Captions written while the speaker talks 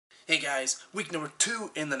Hey guys, week number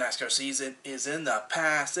 2 in the NASCAR season is in the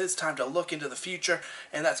past. It's time to look into the future,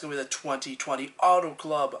 and that's going to be the 2020 Auto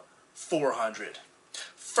Club 400.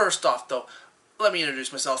 First off though, let me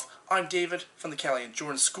introduce myself. I'm David from the Callie and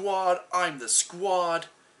Jordan squad. I'm the squad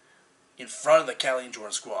in front of the Callie and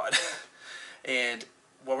Jordan squad. And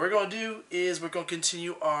what we're going to do is we're going to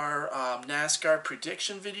continue our NASCAR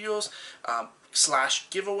prediction videos slash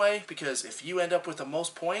giveaway, because if you end up with the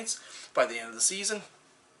most points by the end of the season,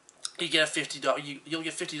 you get a you'll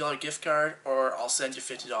get $50 gift card, or I'll send you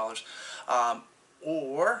 $50.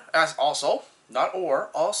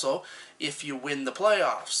 Also, if you win the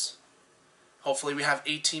playoffs, hopefully we have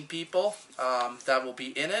 18 people that will be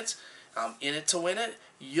in it to win it.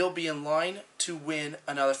 You'll be in line to win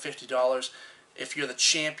another $50. If you're the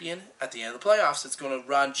champion at the end of the playoffs, it's going to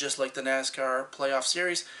run just like the NASCAR playoff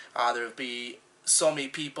series. There will be so many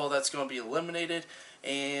people that's going to be eliminated,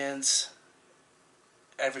 and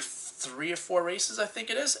every 3 or 4 races, I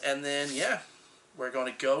think it is, and then we're going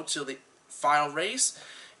to go to the final race,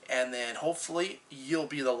 and then hopefully you'll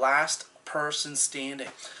be the last person standing.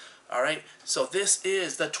 Alright, so this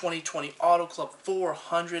is the 2020 Auto Club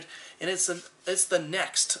 400, and it's the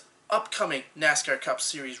next upcoming NASCAR Cup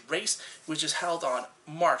Series race, which is held on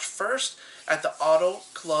March 1st at the Auto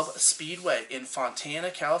Club Speedway in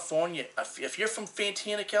Fontana, California. If you're from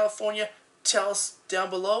Fontana, California, tell us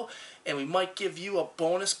down below, and we might give you a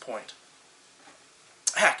bonus point.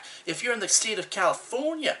 Heck, if you're in the state of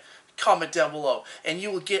California, comment down below, and you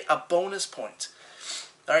will get a bonus point.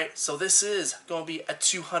 Alright, so this is going to be a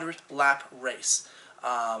 200 lap race.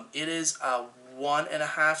 It is a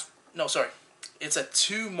it's a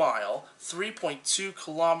 2 mile, 3.2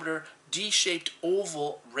 kilometer D-shaped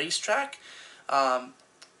oval racetrack.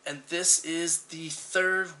 And this is the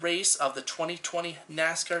 3rd race of the 2020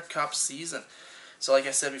 NASCAR Cup season. So like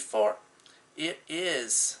I said before, it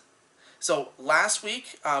is. So last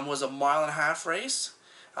week was a 1.5 mile race.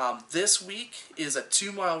 This week is a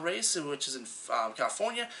 2 mile race, which is in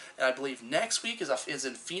California, and I believe next week is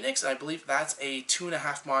in Phoenix, and I believe that's a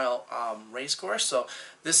 2.5 mile race course. So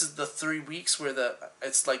this is the 3 weeks where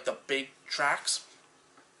it's like the big tracks.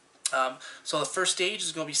 So the first stage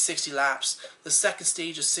is going to be 60 laps, the second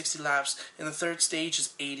stage is 60 laps, and the third stage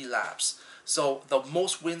is 80 laps. So the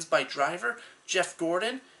most wins by driver, Jeff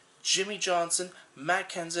Gordon, Jimmie Johnson, Matt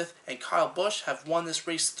Kenseth, and Kyle Busch have won this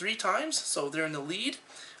race 3 times, so they're in the lead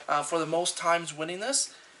for the most times winning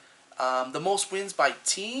this. The most wins by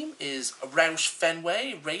team is Roush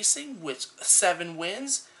Fenway Racing with 7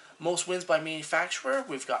 wins. Most wins by manufacturer,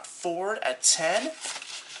 we've got Ford at 10.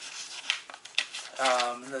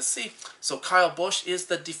 Let's see. So Kyle Busch is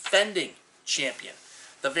the defending champion.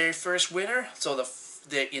 The very first winner, so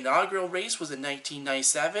the inaugural race was in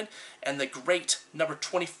 1997, and the great number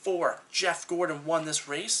 24, Jeff Gordon, won this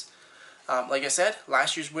race. Like I said,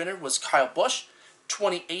 last year's winner was Kyle Busch.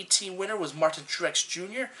 2018 winner was Martin Truex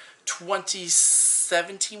Jr.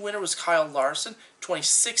 2017 winner was Kyle Larson.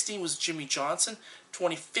 2016 was Jimmie Johnson.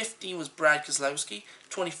 2015 was Brad Keselowski.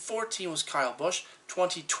 2014 was Kyle Busch.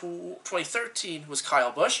 2013 was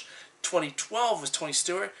Kyle Busch. 2012 was Tony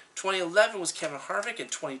Stewart. 2011 was Kevin Harvick, and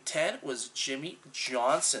 2010 was Jimmie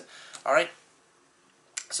Johnson. All right.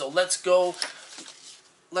 So let's go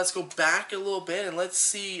back a little bit and let's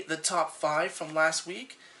see the top 5 from last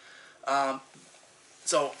week.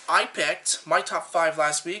 So I picked my top 5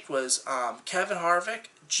 last week was Kevin Harvick,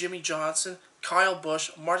 Jimmie Johnson, Kyle Busch,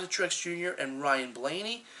 Martin Truex Jr., and Ryan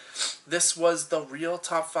Blaney. This was the real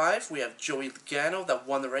top 5. We have Joey Logano that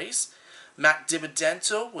won the race. Matt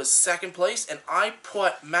DiBenedetto was 2nd place, and I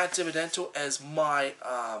put Matt DiBenedetto as my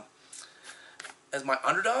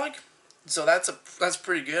underdog. So that's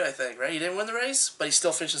pretty good, I think, right? He didn't win the race, but he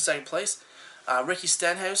still finished in 2nd place. Ricky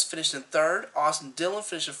Stenhouse finished in 3rd. Austin Dillon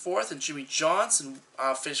finished in 4th, and Jimmie Johnson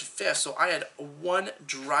finished in 5th. So I had 1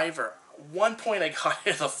 driver. 1 point I got out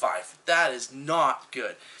of the 5. That is not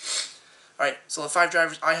good. Alright, so the 5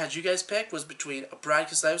 drivers I had you guys pick was between Brad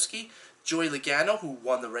Keselowski, Joey Logano, who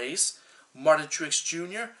won the race, Martin Truex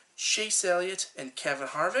Jr., Chase Elliott, and Kevin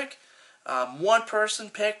Harvick. 1 person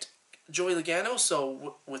picked Joey Logano,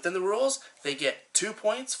 so within the rules, they get 2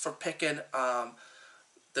 points for picking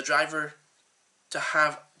the driver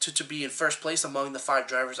to be in first place among the 5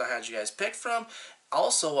 drivers I had you guys pick from.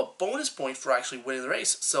 Also, a bonus point for actually winning the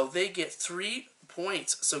race, so they get 3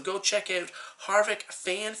 points. So go check out Harvick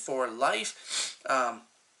Fan for life.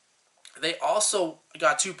 They also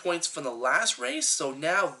got 2 points from the last race, so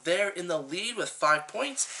now they're in the lead with 5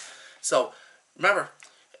 points. So remember,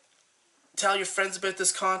 tell your friends about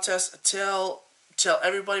this contest. Tell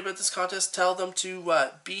everybody about this contest. Tell them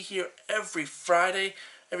to be here every Friday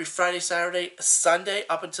every Friday, Saturday, Sunday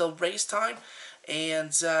up until race time,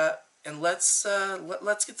 and let's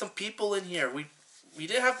get some people in here. We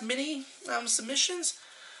did have many submissions,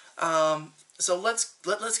 so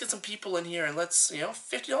let's get some people in here, and let's,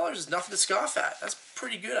 $50 is nothing to scoff at. That's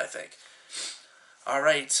pretty good, I think. All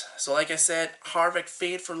right, so like I said, Harvick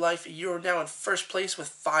Fan for life. You're now in first place with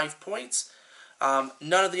 5 points. None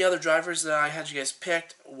of the other drivers that I had you guys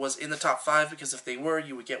picked was in the top 5, because if they were,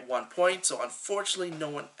 you would get 1 point. So unfortunately, no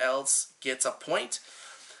one else gets a point.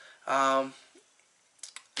 Yeah,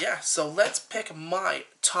 so let's pick my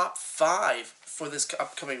top 5 for this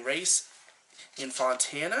upcoming race in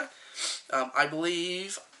Fontana. I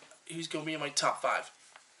believe who's going to be in my top 5.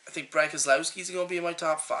 I think Brad Keselowski's going to be in my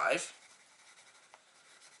top 5.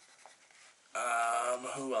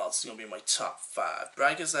 Who else is going to be in my top 5?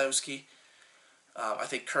 Brad Keselowski. I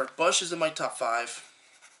think Kurt Busch is in my top 5.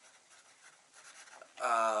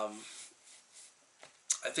 I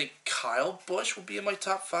think Kyle Busch will be in my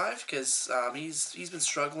top 5, because he's been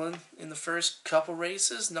struggling in the first couple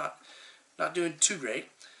races, not doing too great.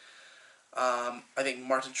 I think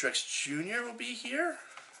Martin Truex Jr. will be here,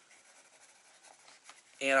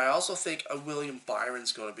 and I also think William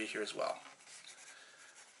Byron's going to be here as well.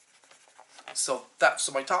 So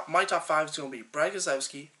my top 5 is going to be Brad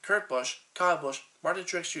Keselowski, Kurt Busch, Kyle Busch, Martin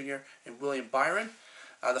Truex Jr., and William Byron.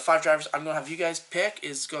 The 5 drivers I'm going to have you guys pick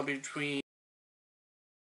is going to be between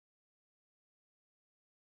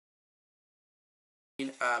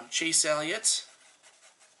Chase Elliott,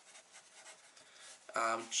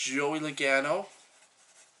 Joey Logano.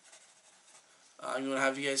 I'm going to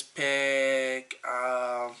have you guys pick,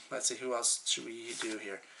 let's see, who else should we do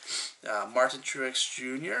here? Martin Truex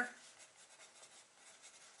Jr.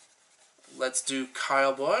 Let's do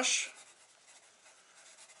Kyle Busch.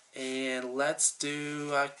 And let's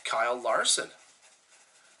do Kyle Larson.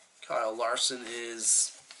 Kyle Larson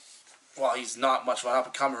is, well, he's not much of an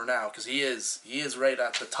up-and-comer now, because he is right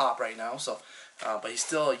at the top right now. So, but he's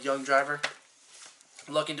still a young driver,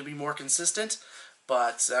 looking to be more consistent.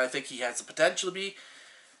 But I think he has the potential to be.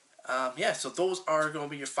 Yeah, so those are going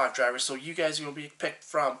to be your 5 drivers. So you guys are going to be picked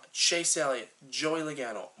from Chase Elliott, Joey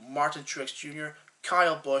Logano, Martin Truex Jr.,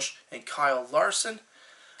 Kyle Busch, and Kyle Larson.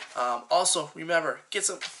 Also, remember,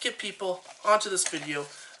 get people onto this video.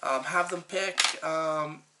 Have them pick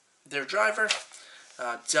their driver.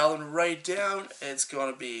 Tell them to write down. It's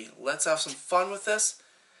going to be, let's have some fun with this.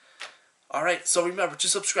 Alright, so remember to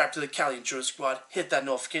subscribe to the Callie and Joey Squad. Hit that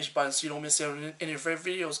notification button so you don't miss out on any of our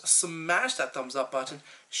videos. Smash that thumbs up button.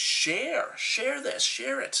 Share this.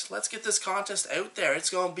 Share it. Let's get this contest out there.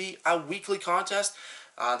 It's going to be a weekly contest.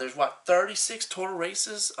 There's 36 total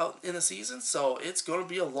races in the season, so it's going to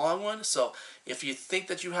be a long one. So if you think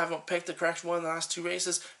that you haven't picked the correct one in the last 2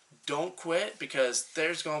 races, don't quit, because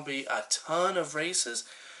there's going to be a ton of races.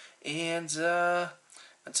 And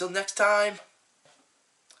until next time,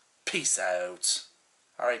 peace out.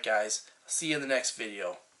 Alright guys, see you in the next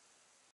video.